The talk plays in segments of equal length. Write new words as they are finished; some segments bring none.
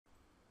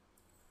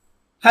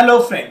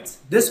Hello friends,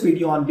 this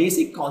video on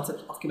basic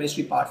concepts of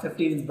chemistry part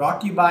 15 is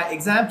brought to you by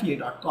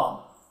examfear.com.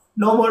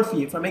 No more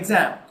fear from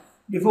exam.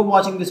 Before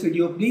watching this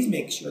video, please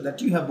make sure that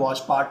you have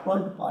watched part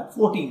 1 to part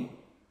 14.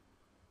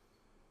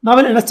 Now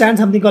we'll understand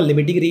something called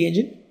limiting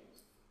reagent.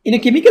 In a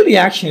chemical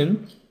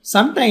reaction,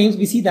 sometimes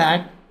we see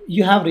that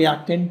you have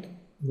reactant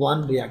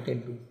 1,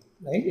 reactant 2,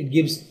 right? It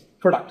gives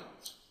product.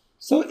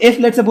 So if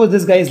let's suppose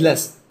this guy is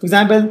less, for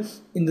example,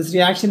 in this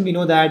reaction we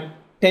know that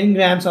 10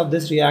 grams of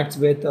this reacts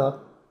with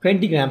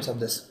 20 grams of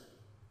this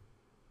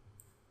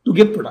to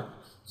give product.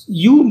 So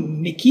you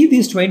may keep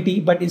these 20,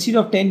 but instead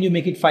of 10 you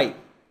make it 5.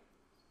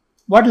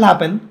 What will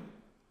happen?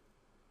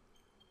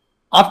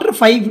 After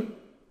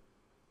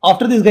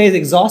this guy is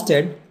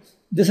exhausted,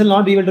 this will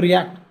not be able to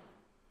react.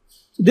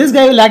 So this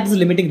guy will act as a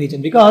limiting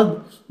reagent because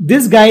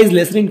this guy is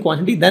lesser in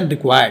quantity than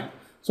required.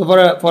 So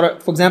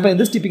for example, in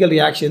this typical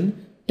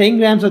reaction, 10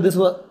 grams of this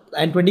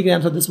and 20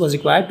 grams of this was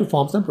required to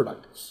form some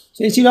product.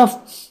 So instead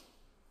of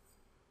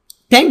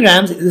 10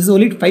 grams, this is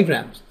only 5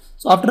 grams.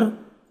 So after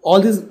all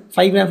this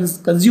 5 grams is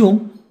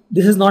consumed,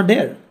 this is not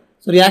there.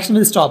 So reaction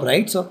will stop,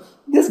 right? So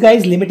this guy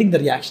is limiting the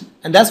reaction,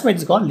 and that's why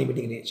it's called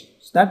limiting reagent.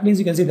 So that means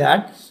you can see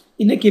that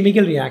in a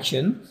chemical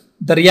reaction,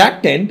 the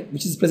reactant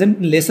which is present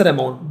in lesser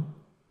amount,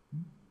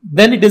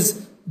 then it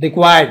is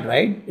required,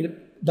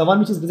 right? The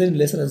one which is present in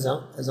lesser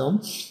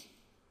amount,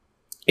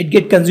 it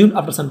get consumed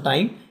after some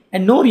time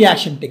and no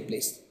reaction take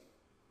place.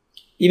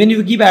 Even if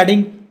you keep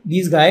adding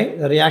these guys,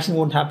 the reaction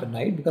won't happen,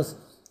 right? Because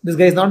this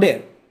guy is not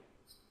there.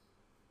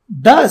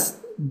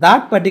 Thus,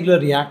 that particular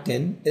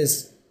reactant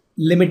is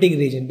limiting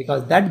reagent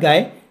because that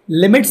guy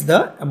limits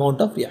the amount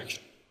of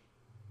reaction.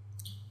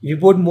 If you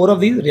put more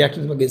of these,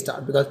 reactions will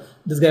start because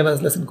this guy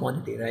was less in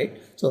quantity,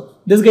 right? So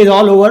this guy is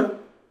all over.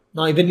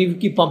 Now even if you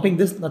keep pumping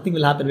this, nothing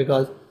will happen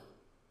because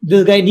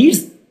this guy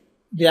needs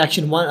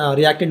reactant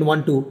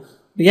 1 to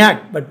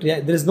react, but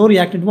there is no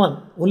reactant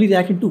 1, only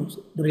reactant 2.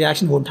 So the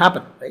reaction won't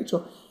happen, right?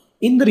 So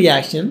in the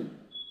reaction,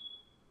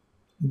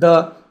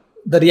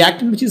 the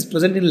reactant which is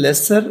present in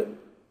lesser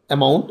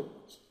amount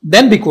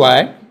than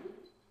required,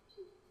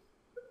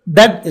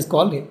 that is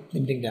called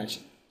limiting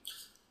reaction.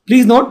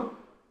 Please note,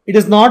 it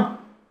is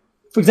not,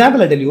 for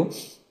example, I tell you,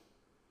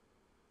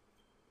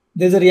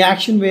 there is a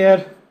reaction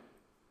where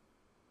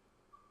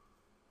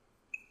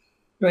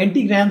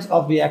 20 grams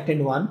of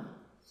reactant 1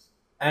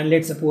 and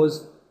let's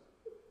suppose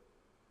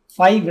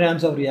 5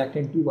 grams of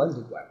reactant 2 was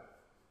required,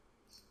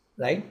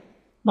 right?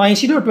 Now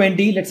instead of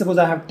 20, let's suppose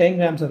I have 10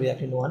 grams of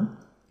reactant 1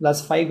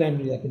 plus 5 grams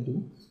of reactant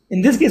 2.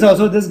 In this case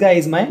also, this guy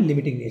is my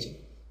limiting reagent.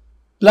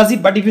 Plus,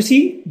 but if you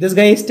see, this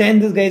guy is 10,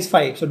 this guy is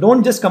 5. So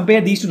don't just compare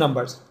these two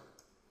numbers.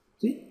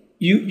 See,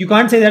 you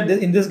can't say that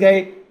in this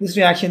guy, this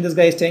reaction, this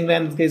guy is 10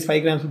 grams, this guy is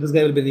 5 grams, so this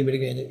guy will be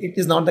limiting reagent. It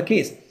is not the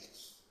case.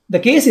 The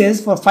case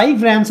is for 5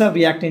 grams of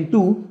reactant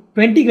 2,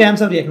 20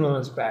 grams of reactant 1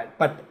 is required.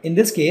 But in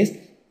this case,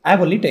 I have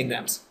only 10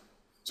 grams.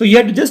 So you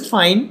have to just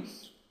find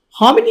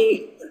how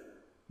many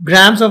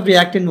grams of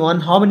reactant 1,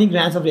 how many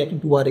grams of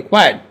reactant 2 are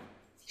required.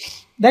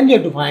 Then you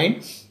have to find,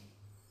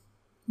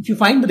 if you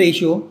find the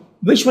ratio,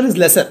 which one is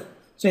lesser.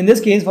 So in this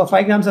case, for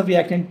 5 grams of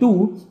reactant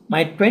 2,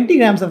 my 20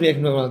 grams of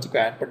reactant 1 is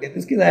required. But in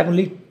this case, I have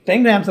only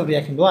 10 grams of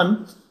reactant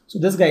 1. So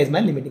this guy is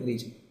my limiting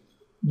reagent.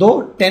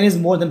 Though 10 is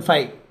more than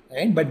 5,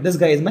 right? But this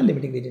guy is my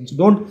limiting reagent. So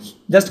don't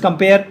just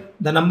compare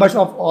the numbers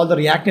of all the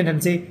reactant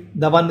and say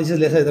the one which is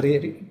lesser is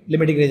the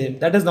limiting reagent.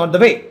 That is not the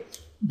way.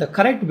 The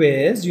correct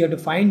way is you have to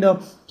find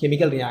the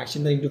chemical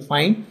reaction. Then you have to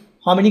find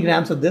how many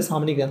grams of this, how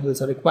many grams of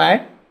this are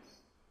required.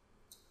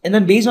 And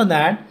then based on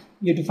that,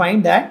 you have to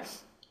find that,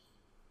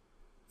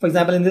 for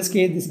example, in this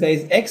case, this guy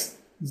is X,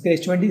 this guy is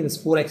 20, this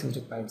is 4X is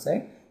required,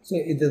 right? So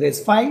if this guy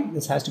is 5,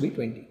 this has to be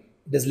 20. It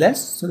is less,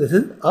 so this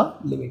is a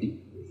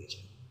limiting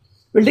reagent.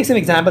 We'll take some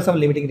examples of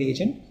limiting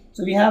reagent.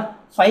 So we have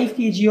 5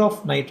 kg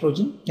of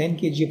nitrogen, 10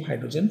 kg of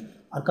hydrogen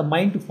are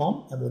combined to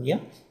form ammonia.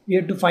 We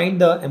have to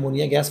find the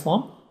ammonia gas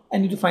form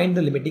and need to find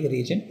the limiting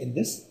reagent in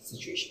this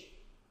situation.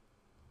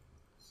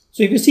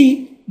 So if you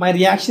see, my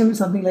reaction is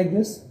something like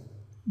this.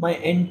 My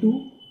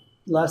N2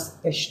 plus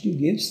H2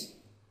 gives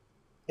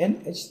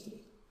NH3.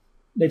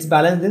 Let's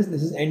balance this.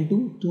 This is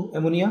N2, 2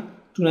 ammonia,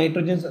 2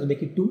 nitrogens, I'll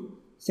make it 2,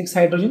 6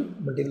 hydrogen,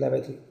 multiply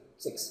by 3,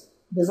 6.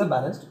 This is a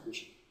balanced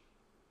equation.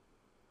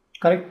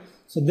 Correct?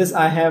 So this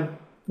I have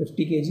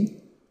 50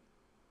 kg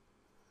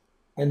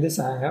and this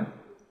I have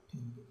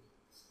 10 kg.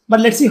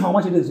 But let's see how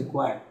much it is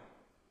required.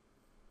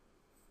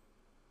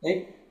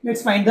 Right?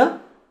 Let's find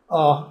the,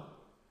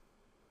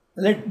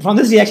 from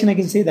this reaction I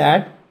can say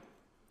that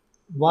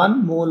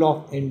 1 mole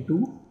of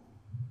N2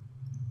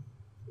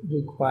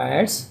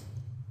 requires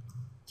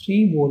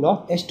 3 mole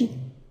of H2.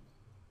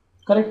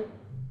 Correct?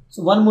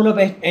 So 1 mole of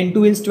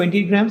N2 is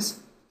 28 grams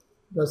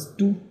plus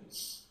 2.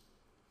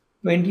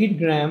 28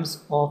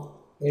 grams of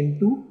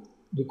N2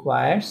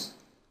 requires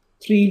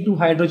 3 into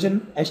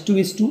hydrogen, H2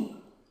 is 2.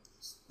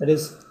 That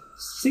is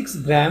 6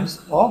 grams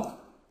of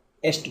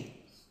H2.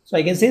 So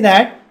I can say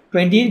that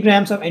 28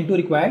 grams of N2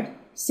 required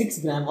 6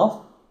 grams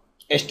of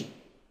H2.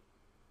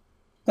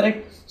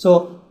 Correct?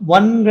 So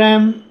 1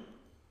 gram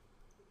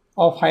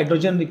of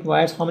hydrogen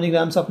requires how many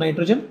grams of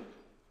nitrogen?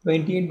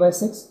 28 by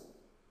 6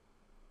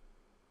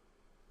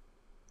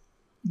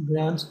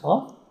 grams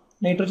of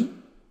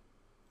nitrogen.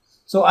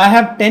 So I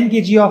have 10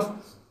 kg of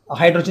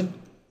hydrogen.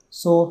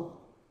 So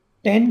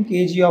 10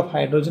 kg of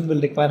hydrogen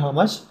will require how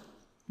much?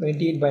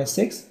 28 by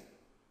 6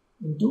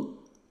 into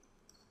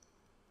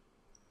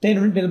 10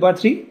 unit 10 power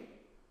 3.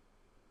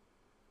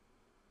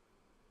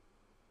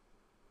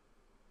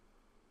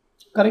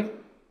 Correct.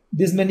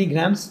 This many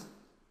grams,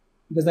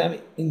 because I am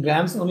in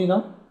grams only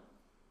now,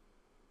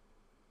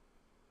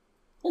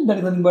 and that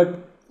is nothing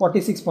but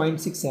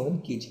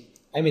 46.67 kg.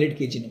 I made it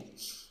kg now.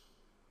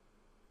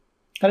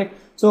 Correct.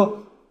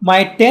 So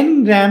my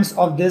 10 grams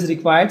of this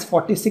requires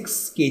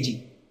 46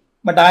 kg,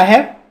 but I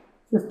have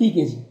 50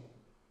 kg.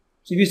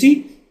 So if you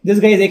see, this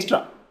guy is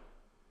extra.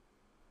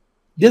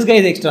 This guy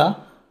is extra,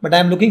 but I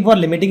am looking for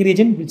limiting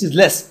reagent which is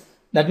less.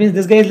 That means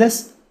this guy is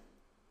less.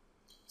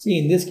 See,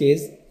 in this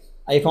case,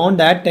 I found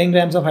that 10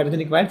 grams of hydrogen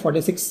required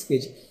 46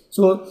 kg.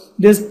 So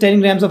this 10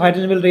 grams of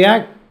hydrogen will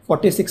react,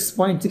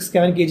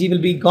 46.67 kg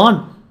will be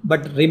gone,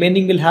 but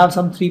remaining will have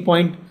some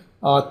 3.33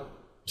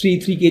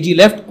 kg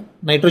left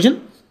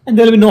nitrogen, and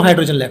there will be no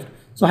hydrogen left.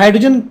 So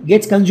hydrogen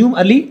gets consumed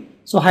early.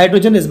 So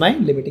hydrogen is my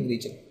limiting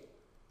reagent.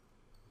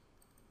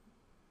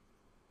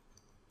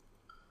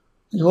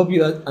 I hope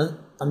you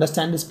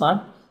understand this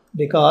part,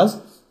 because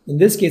in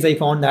this case I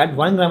found that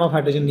 1 gram of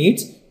hydrogen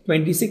needs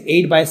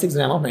 8 by 6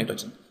 gram of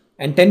nitrogen,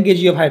 and 10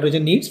 kg of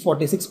hydrogen needs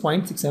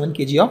 46.67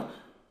 kg of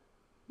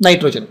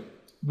nitrogen,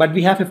 but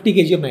we have 50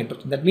 kg of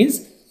nitrogen. That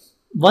means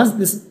once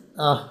the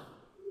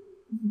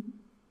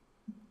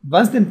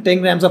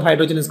 10 grams of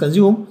hydrogen is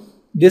consumed,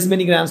 this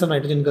many grams of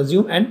nitrogen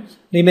consumed and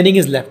remaining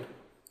is left.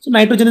 So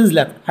nitrogen is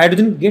left.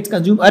 Hydrogen gets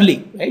consumed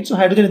early, right? So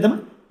hydrogen is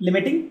the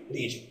limiting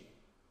reagent.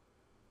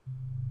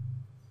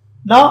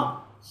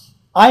 Now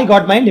I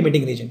got my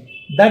limiting reagent.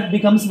 That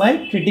becomes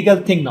my critical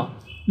thing now.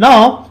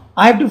 Now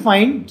I have to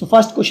find, so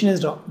first question is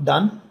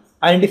done,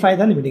 identify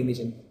the limiting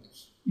reagent.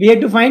 We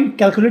have to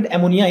calculate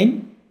ammonia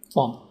in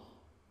form.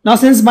 Now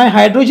since my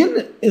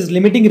hydrogen is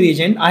limiting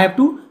reagent, I have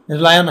to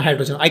rely on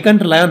hydrogen. I can't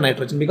rely on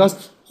nitrogen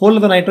because whole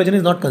of the nitrogen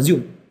is not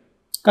consumed.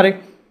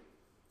 Correct?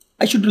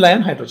 I should rely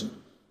on hydrogen.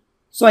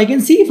 So I can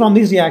see from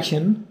this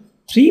reaction,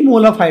 3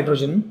 mole of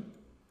hydrogen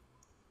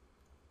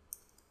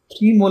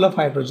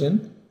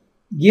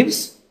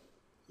gives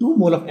 2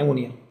 mole of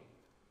ammonia.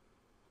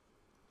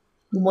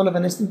 2 mole of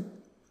NH3,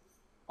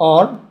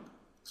 or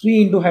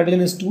 3 into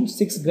hydrogen is 2,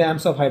 6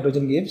 grams of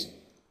hydrogen gives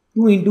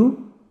 2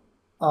 into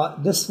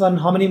this one,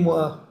 how many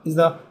is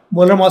the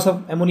molar mass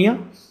of ammonia?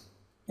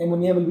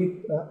 Ammonia will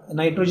be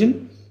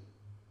nitrogen,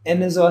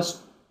 N is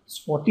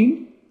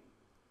 14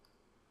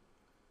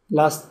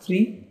 plus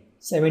 3,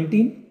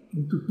 17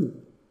 into 2,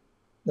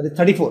 that is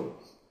 34.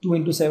 2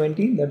 into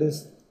 17, that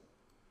is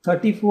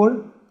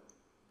 34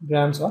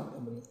 grams of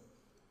ammonia.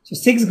 So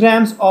 6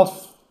 grams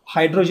of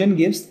hydrogen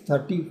gives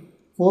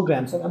 34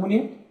 grams of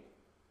ammonia.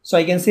 So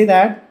I can say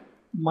that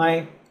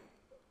my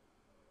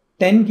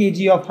 10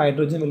 kg of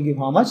hydrogen will give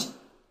how much?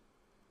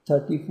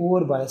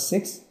 34 by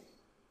 6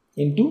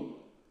 into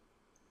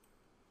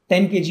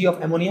 10 kg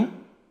of ammonia,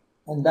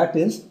 and that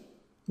is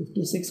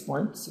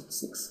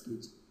 56.66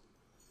 kg.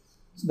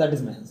 So that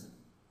is my answer.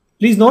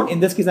 Please note, in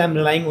this case I am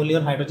relying only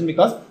on hydrogen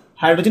because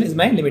hydrogen is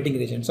my limiting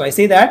reagent. So I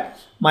say that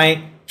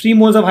my 3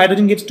 moles of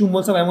hydrogen gives 2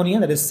 moles of ammonia,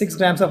 that is 6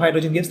 grams of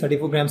hydrogen gives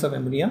 34 grams of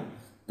ammonia,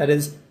 that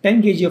is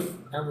 10 kg of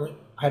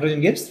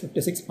hydrogen gives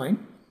 56.66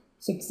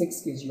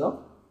 kg of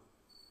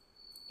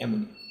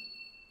ammonia.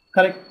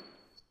 Correct?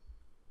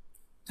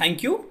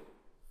 Thank you.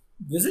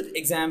 Visit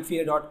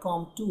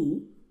examfear.com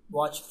to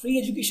watch free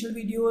educational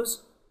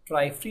videos,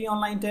 try free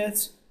online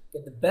tests,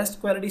 get the best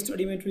quality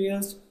study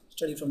materials,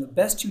 study from the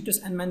best tutors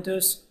and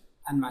mentors,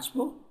 and much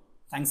more.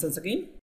 Thanks once again.